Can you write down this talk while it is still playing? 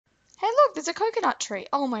Hey look, there's a coconut tree.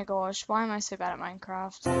 Oh my gosh, why am I so bad at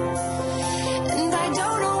Minecraft? And I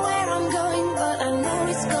don't know where I'm going, but I know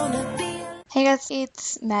it's gonna be. Hey guys,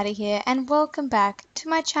 it's Maddie here, and welcome back to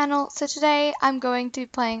my channel. So today I'm going to be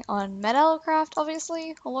playing on Madella craft,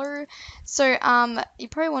 obviously. Hello. So you're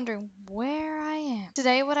probably wondering where I am.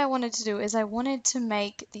 Today what I wanted to do is I wanted to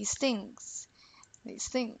make these things. I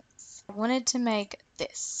wanted to make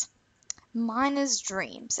this. Miner's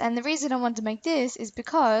Dreams. And the reason I wanted to make this is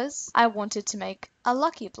because I wanted to make a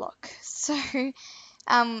lucky block. So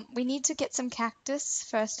we need to get some cactus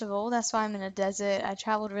first of all. That's why I'm in a desert. I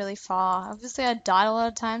traveled really far. Obviously I died a lot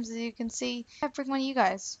of times, as you can see. I bring one of you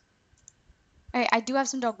guys. Okay, I do have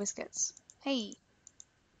some dog biscuits. Hey.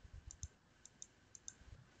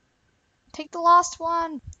 Take the last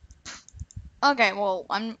one. Okay, well,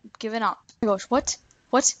 I'm giving up. Oh my gosh, what?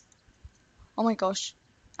 What? Oh my gosh.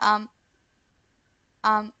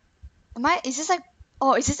 Is this like,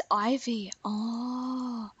 oh, is this ivy?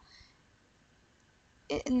 Oh.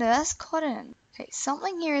 No, that's cotton. Okay,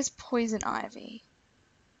 something here is poison ivy.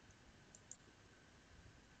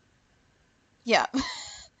 Yeah.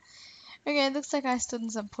 Okay, it looks like I stood in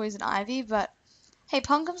some poison ivy, but hey,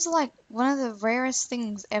 pumpkins are like one of the rarest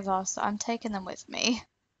things ever, so I'm taking them with me.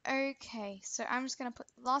 Okay, so I'm just gonna put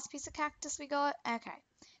the last piece of cactus we got. Okay,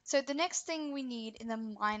 so the next thing we need in the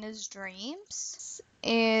Miner's Dreams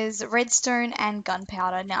is redstone and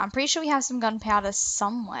gunpowder. Now, I'm pretty sure we have some gunpowder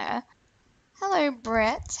somewhere. Hello,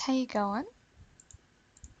 Brett. How you going?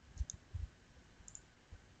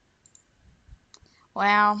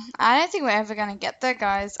 Wow, I don't think we're ever gonna get there,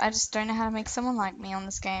 guys. I just don't know how to make someone like me on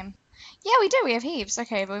this game. Yeah, we do. We have heaps.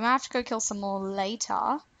 Okay, but we might have to go kill some more later.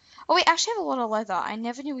 Oh, we actually have a lot of leather. I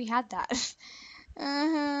never knew we had that.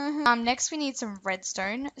 Next we need some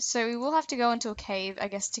redstone. So we will have to go into a cave, I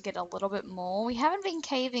guess, to get a little bit more. We haven't been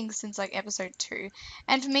caving since like episode 2.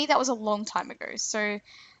 And for me, that was a long time ago. So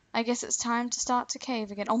I guess it's time to start to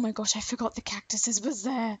cave again. Oh my gosh, I forgot the cactuses was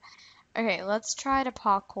there. Okay, let's try to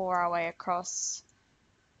parkour our way across.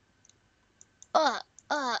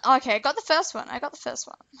 Okay, I got the first one. Hey, I got the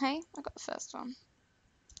first one.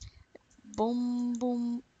 Boom,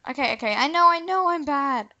 boom. Okay, I know, I'm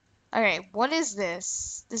bad. Okay, what is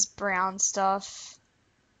this? This brown stuff.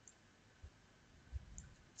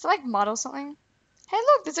 Is it like mud or something? Hey,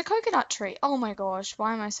 look, there's a coconut tree. Oh my gosh,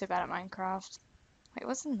 why am I so bad at Minecraft? Wait,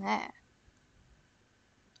 what's in there?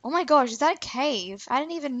 Oh my gosh, is that a cave? I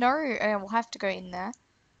didn't even know. Okay, we'll have to go in there.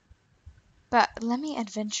 But let me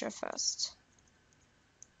adventure first.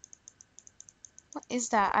 What is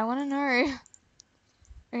that? I want to know.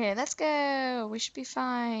 Okay, let's go. We should be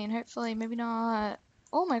fine. Hopefully, maybe not.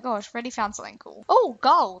 Oh my gosh, already found something cool. Oh,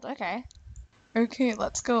 gold. Okay. Okay,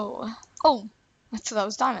 let's go. Oh, I thought that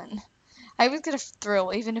was diamond. I always get a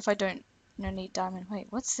thrill, even if I don't need diamond. Wait,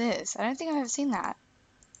 what's this? I don't think I've ever seen that.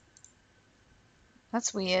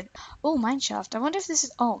 That's weird. Oh, mineshaft. I wonder if this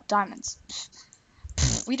is... Oh, diamonds.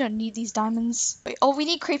 We don't need these diamonds. Wait, oh, we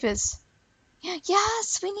need creepers.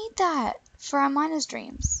 Yes, we need that for our Miner's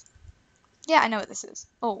Dreams. Yeah, I know what this is.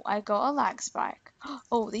 Oh, I got a lag spike.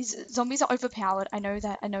 Oh, these zombies are overpowered. I know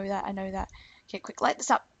that. Okay, quick, light this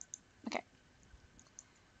up. Okay.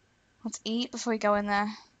 Let's eat before we go in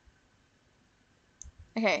there.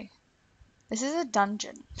 Okay. This is a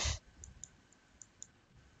dungeon.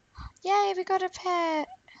 Yay, we got a pet.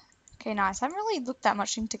 Okay, nice. I haven't really looked that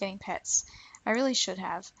much into getting pets. I really should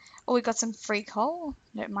have. Oh, we got some free coal.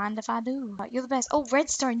 Don't mind if I do. You're the best. Oh,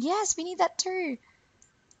 redstone. Yes, we need that too.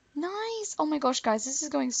 Nice. Oh my gosh, guys, this is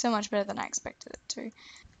going so much better than I expected it to.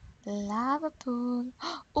 Lava pool.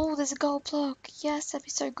 Oh, there's a gold block. Yes, that'd be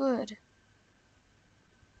so good.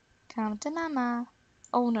 Come to mama.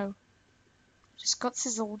 Oh no. Just got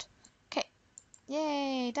sizzled. Okay.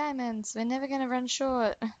 Yay, diamonds. We're never gonna run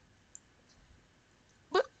short.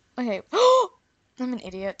 Okay. I'm an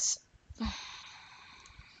idiot.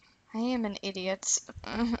 I am an idiot.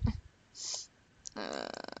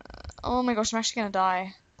 Oh my gosh, I'm actually gonna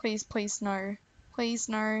die. Please, please, no. Please,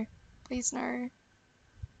 no. Please, no.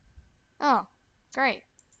 Oh, great.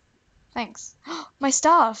 Thanks. My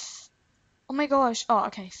stuff! Oh my gosh. Oh,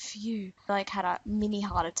 okay, phew. I like had a mini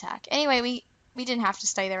heart attack. Anyway, we didn't have to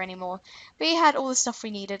stay there anymore. We had all the stuff we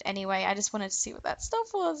needed anyway. I just wanted to see what that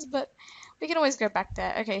stuff was, but we can always go back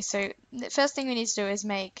there. Okay, so the first thing we need to do is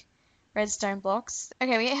make redstone blocks.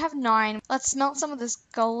 Okay, we have 9. Let's smelt some of this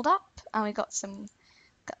gold up. And we got some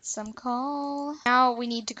coal. Now we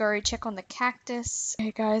need to go check on the cactus.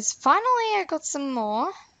 Okay, guys, finally I got some more.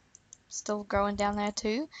 Still growing down there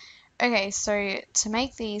too. Okay, so to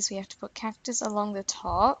make these, we have to put cactus along the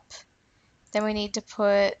top. Then we need to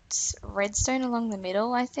put redstone along the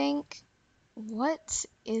middle, I think. What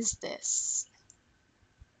is this?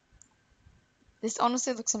 This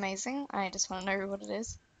honestly looks amazing. I just want to know what it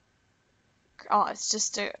is. Oh, it's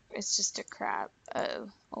just a crab. Oh,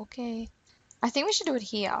 okay. I think we should do it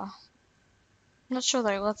here. I'm not sure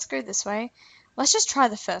though. Let's go this way. Let's just try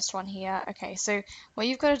the first one here. Okay, so what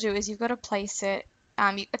you've got to do is you've got to place it.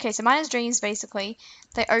 Okay, so Miners Dreams basically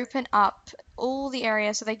they open up all the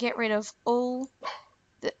area, so they get rid of all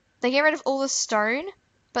the stone,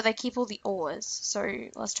 but they keep all the ores. So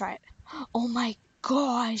let's try it. Oh my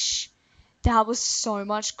gosh, that was so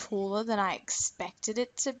much cooler than I expected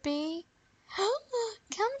it to be. Come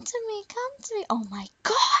to me, come to me. Oh my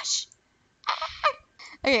gosh.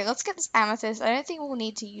 Okay, let's get this amethyst. I don't think we'll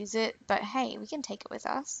need to use it, but hey, we can take it with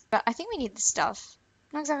us. But I think we need this stuff.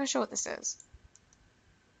 I'm not exactly sure what this is.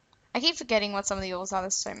 I keep forgetting what some of the ores are.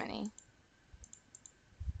 There's so many.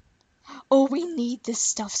 Oh, we need this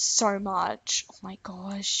stuff so much. Oh my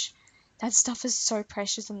gosh. That stuff is so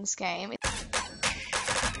precious in this game.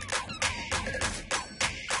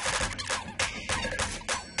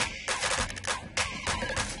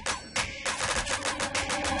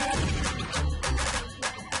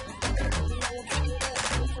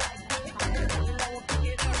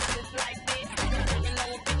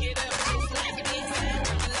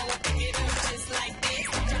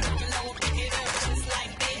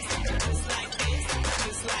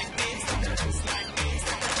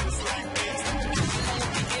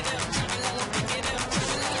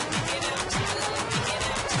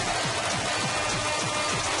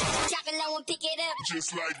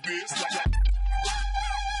 Just like this.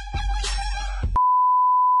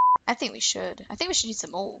 I think we should. I think we should use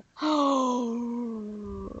them all.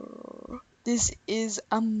 Oh, this is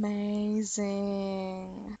amazing.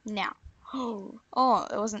 Now, oh,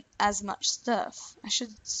 it wasn't as much stuff. I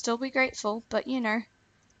should still be grateful, but you know.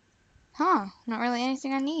 Huh, not really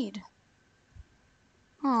anything I need.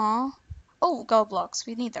 Aw. Oh, gold blocks.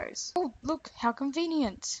 We need those. Oh, look, how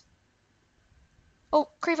convenient. Oh,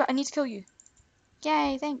 Creeper, I need to kill you.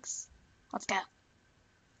 Yay, thanks. Let's go.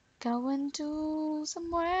 Going to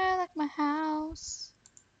somewhere like my house.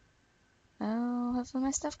 Oh, hopefully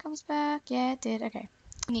my stuff comes back. Yeah, it did. Okay.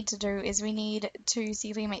 What we need to do is we need to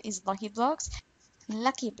see if we can make these lucky blocks.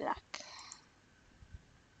 Lucky block.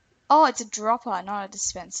 Oh, it's a dropper, not a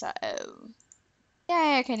dispenser. Oh.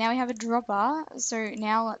 Yay, okay, now we have a dropper. So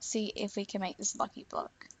now let's see if we can make this lucky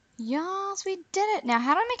block. Yes, we did it. Now,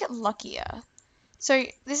 how do I make it luckier? So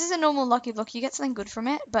this is a normal lucky block. You get something good from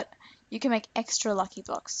it, but you can make extra lucky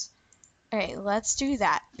blocks. Okay, let's do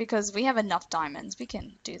that because we have enough diamonds. We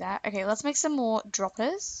can do that. Okay, let's make some more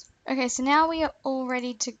droppers. Okay, so now we are all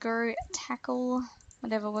ready to go tackle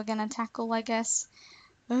whatever we're going to tackle, I guess.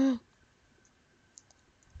 Ugh.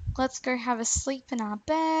 Let's go have a sleep in our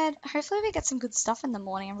bed. Hopefully we get some good stuff in the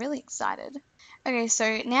morning. I'm really excited. Okay,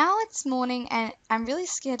 so now it's morning and I'm really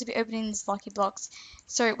scared to be opening these lucky blocks.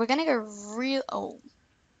 So we're going to go real... Oh.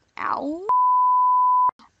 Ow.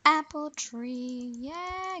 Apple tree.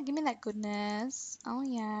 Yeah, give me that goodness. Oh,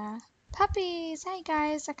 yeah. Puppies. Hey,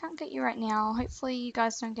 guys. I can't get you right now. Hopefully you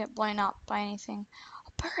guys don't get blown up by anything.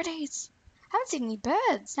 Oh, birdies. I haven't seen any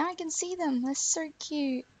birds. Now I can see them. They're so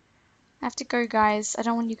cute. I have to go, guys. I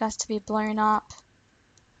don't want you guys to be blown up.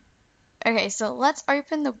 Okay, so let's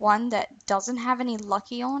open the one that doesn't have any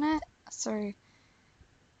lucky on it. So,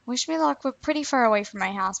 wish me luck. We're pretty far away from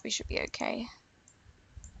my house. We should be okay.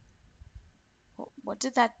 What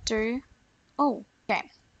did that do? Oh, okay.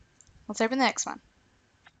 Let's open the next one.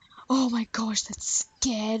 Oh my gosh, that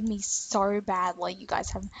scared me so badly. You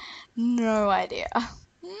guys have no idea.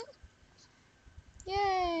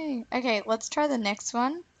 Yay. Okay, let's try the next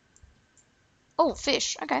one. Oh,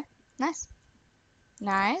 fish. Okay, nice.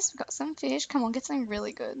 Nice, we've got some fish. Come on, get something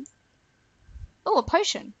really good. Oh, a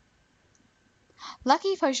potion.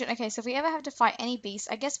 Lucky potion. Okay, so if we ever have to fight any beast,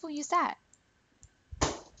 I guess we'll use that.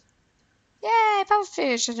 Yay,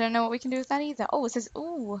 pufferfish. I don't know what we can do with that either. Oh, it says,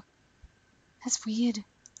 ooh. That's weird.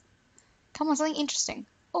 Come on, something interesting.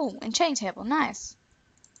 Oh, enchanting table. Nice.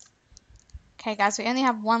 Okay, guys, we only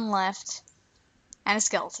have one left. And a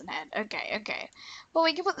skeleton head. Okay, okay. Well,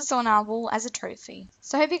 we can put this on our wall as a trophy.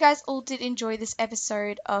 So I hope you guys all did enjoy this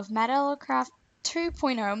episode of Madella Craft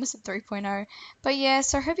 2.0. I almost said 3.0. But yeah,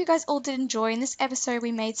 so I hope you guys all did enjoy. In this episode,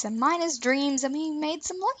 we made some Miners Dreams and we made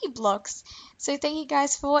some lucky blocks. So thank you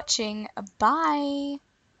guys for watching. Bye.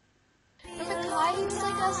 Remember Kai, he was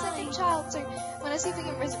like our second child. So when I see if we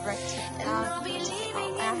can resurrect him, I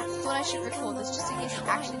thought I should record this just in case he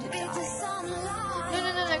actually did die.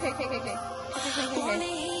 No, okay. Okay.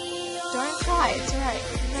 Don't cry, it's alright.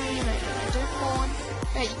 No. Don't mourn.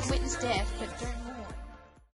 Okay, you can witness death, but don't